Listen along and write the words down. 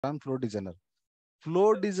on Flow Designer.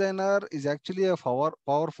 Flow Designer is actually a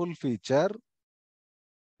powerful feature,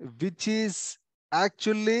 which is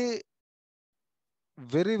actually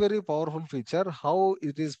very, very powerful feature. How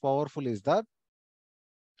it is powerful is that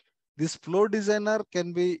this Flow Designer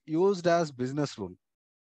can be used as business rule.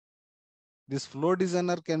 This Flow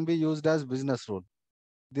Designer can be used as business rule.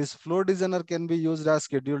 This Flow Designer can be used as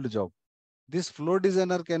scheduled job. This Flow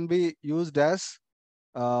Designer can be used as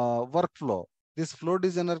workflow. This Flow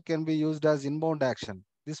Designer can be used as inbound action.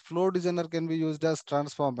 This Flow Designer can be used as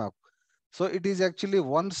transform app. So it is actually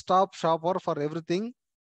one-stop shopper for everything.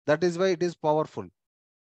 That is why it is powerful.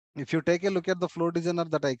 If you take a look at the Flow Designer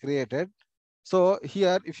that I created, so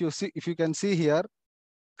here, if you can see here,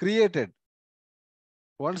 created.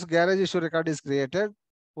 Once garage issue record is created,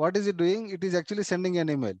 what is it doing? It is actually sending an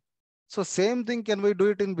email. So same thing, can we do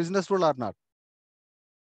it in business rule or not?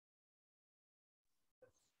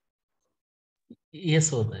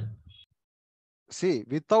 Yes, Uday. See,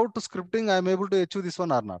 without scripting, I am able to achieve this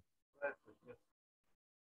one or not?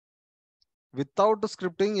 Without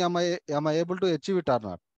scripting, am I able to achieve it or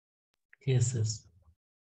not? Yes, yes.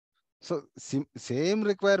 So same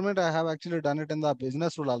requirement, I have actually done it in the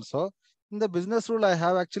business rule also. In the business rule, I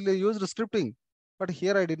have actually used scripting, but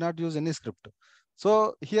here I did not use any script.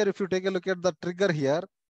 So here, if you take a look at the trigger here,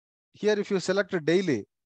 if you select daily,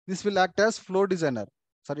 this will act as flow designer.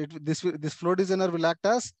 Sorry, this flow designer will act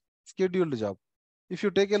as scheduled job. If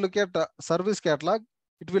you take a look at service catalog,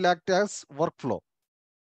 it will act as workflow.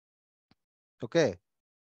 Okay,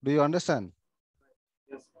 do you understand?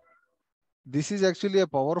 This is actually a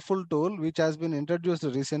powerful tool which has been introduced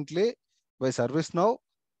recently by ServiceNow.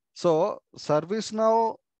 So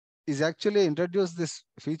ServiceNow is actually introduced this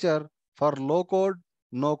feature for low code,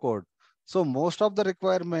 no code. So most of the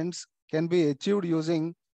requirements can be achieved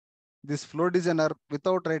using this flow designer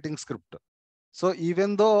without writing script. So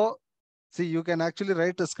even though, see, you can actually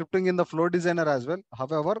write a scripting in the flow designer as well.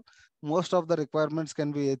 However, most of the requirements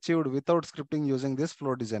can be achieved without scripting using this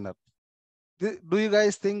flow designer. Do you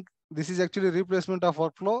guys think this is actually replacement of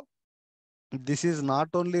workflow? This is not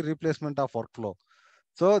only replacement of workflow.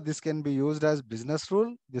 So this can be used as business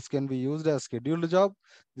rule. This can be used as scheduled job.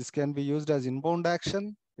 This can be used as inbound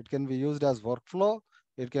action. It can be used as workflow.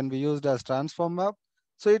 It can be used as transform map.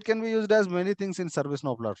 So it can be used as many things in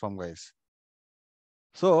ServiceNow platform, guys.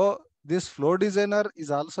 So this flow designer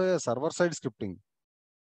is also a server side scripting.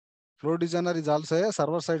 Flow designer is also a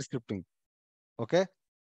server side scripting. Okay.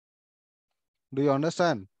 Do you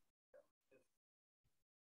understand?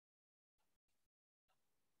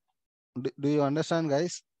 Do you understand,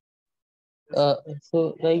 guys?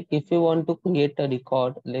 So like if you want to create a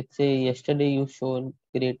record, let's say yesterday you shown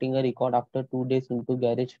creating a record after 2 days into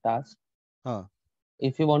garage task. Huh.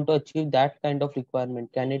 If you want to achieve that kind of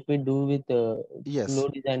requirement, can it be do with Yes. flow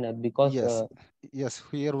designer? Because Yes. Yes.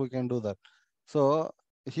 Here we can do that. So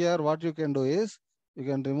here what you can do is you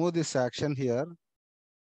can remove this action here.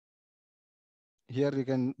 Here you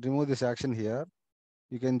can remove this action here.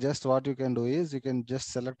 You can just, what you can do is you can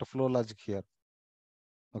just select flow logic here.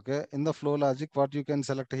 Okay. In the flow logic, what you can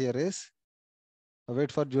select here is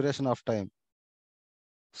wait for duration of time.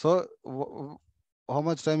 So how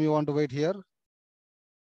much time you want to wait here?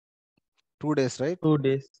 2 days, right? 2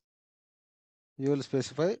 days. You will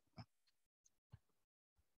specify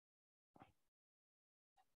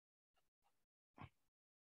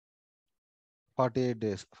 48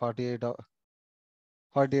 days, 48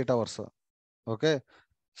 hours. Okay.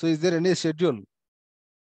 So is there any schedule?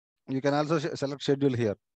 You can also select schedule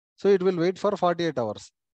here. So it will wait for 48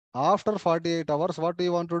 hours. After 48 hours, what do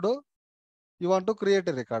you want to do? You want to create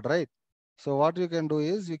a record, right? So what you can do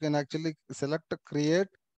is you can actually select create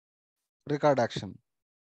record action.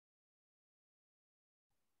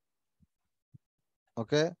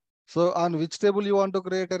 Okay. So on which table you want to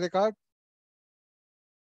create a record?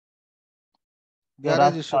 Garage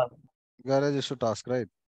Garage issue, task. garage issue task, right?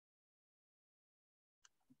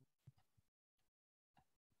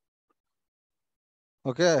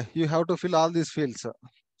 Okay. You have to fill all these fields.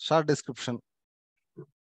 Short description.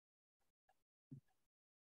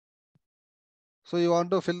 So you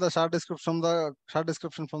want to fill the short description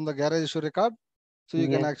from the garage issue record. So you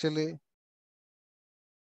can Yes.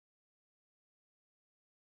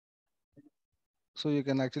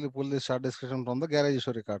 actually, pull this short description from the garage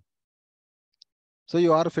issue record. So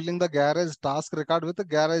you are filling the garage task record with the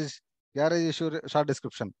garage issue short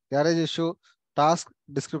description. Garage issue task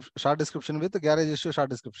description short description with the garage issue short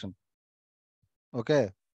description.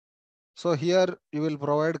 Okay. So here you will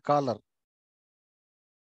provide caller.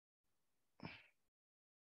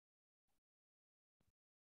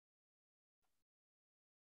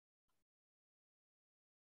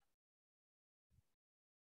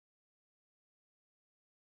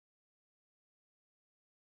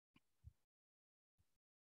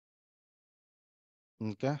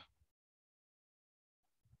 Okay.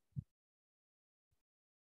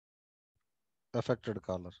 Affected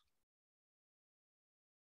caller.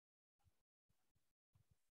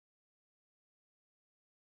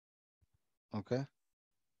 Okay.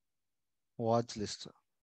 Watch list.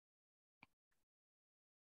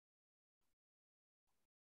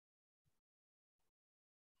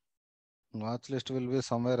 Watch list will be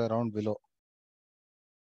somewhere around below.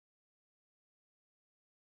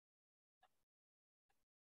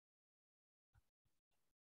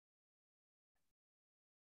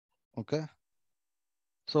 Okay.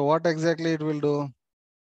 So what exactly it will do?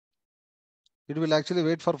 It will actually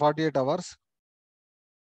wait for 48 hours.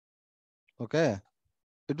 Okay.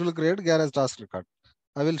 It will create garage task record.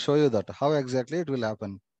 I will show you that how exactly it will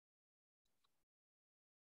happen.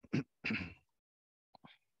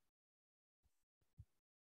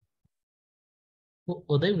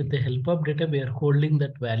 Uday, with the help of data, we are holding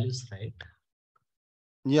that values, right?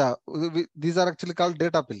 Yeah, these are actually called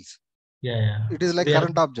data pills. Yeah. It is So like we are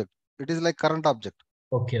current object. It is like current object.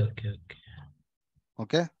 okay.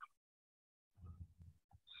 Okay.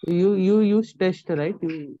 You use test, right?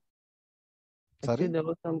 You actually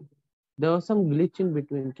Sorry. there was some glitch in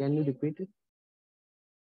between. Can you repeat it?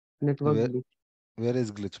 Network Where, glitch. where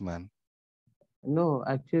is glitch, man? No,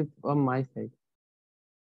 actually on my side.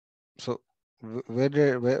 So when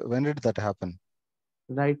did that happen?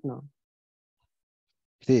 Right now.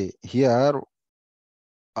 See, here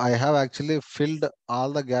I have actually filled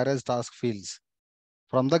all the garage task fields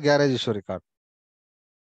from the garage issue record.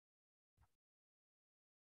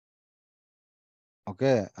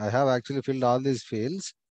 Okay, I have actually filled all these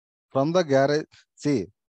fields from the garage. See,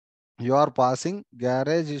 you are passing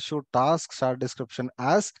garage issue task short description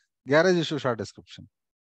as garage issue short description.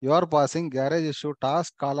 You are passing garage issue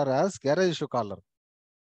task caller as garage issue caller.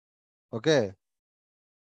 Okay.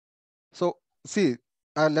 So see,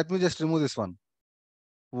 let me just remove this one.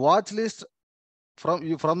 Watch list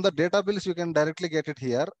from the data bills, you can directly get it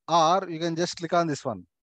here, or you can just click on this one.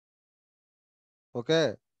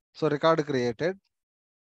 Okay. So record created.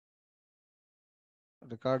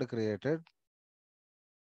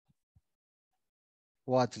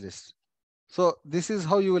 Watch list. So this is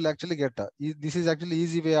how you will actually get. This is actually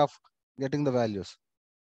easy way of getting the values.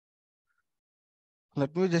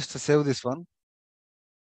 Let me just save this one.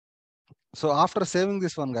 So after saving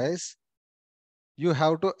this one, guys, you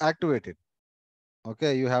have to activate it.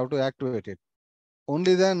 Okay, you have to activate it.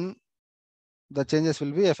 Only then the changes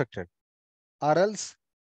will be affected. Or else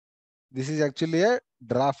this is actually a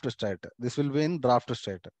draft state. This will be in draft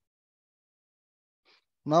state.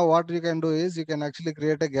 Now what you can do is you can actually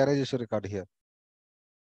create a garage issue record here.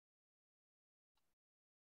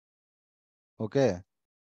 Okay.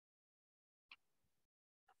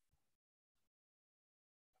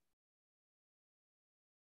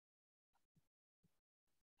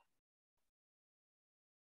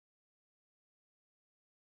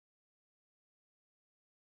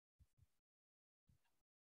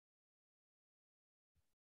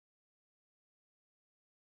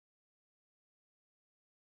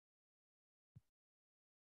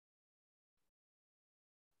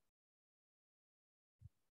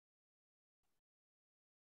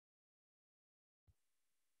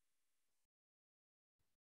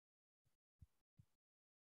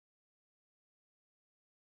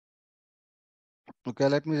 Okay,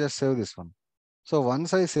 let me just save this one. So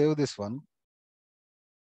once I save this one,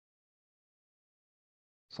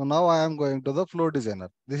 so now I am going to the flow designer.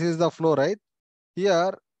 This is the flow, right?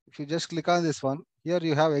 Here, if you just click on this one, here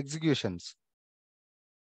you have executions.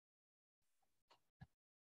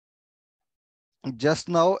 Just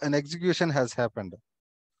now an execution has happened.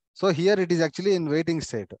 So here it is actually in waiting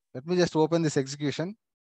state. Let me just open this execution.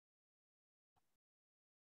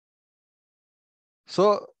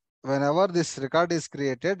 So whenever this record is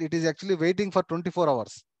created, it is actually waiting for 24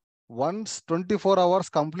 hours. Once 24 hours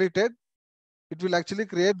completed, it will actually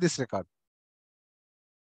create this record.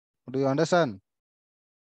 Do you understand?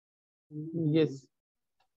 Yes.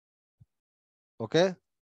 Okay.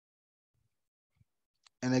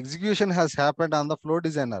 An execution has happened on the flow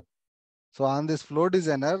designer. So on this flow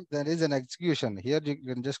designer, there is an execution. Here you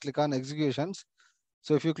can just click on executions.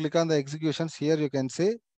 So if you click on the executions here, you can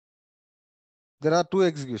see there are two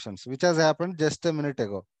executions, which has happened just a minute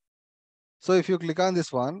ago. So if you click on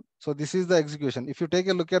this one, so this is the execution. If you take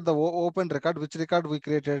a look at the open record, which record we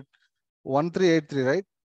created, 1383, right?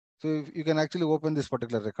 So you can actually open this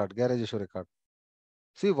particular record, garage issue record.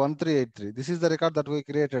 See 1383. This is the record that we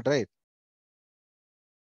created, right?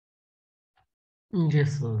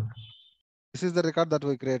 Yes, sir. This is the record that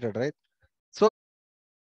we created, right?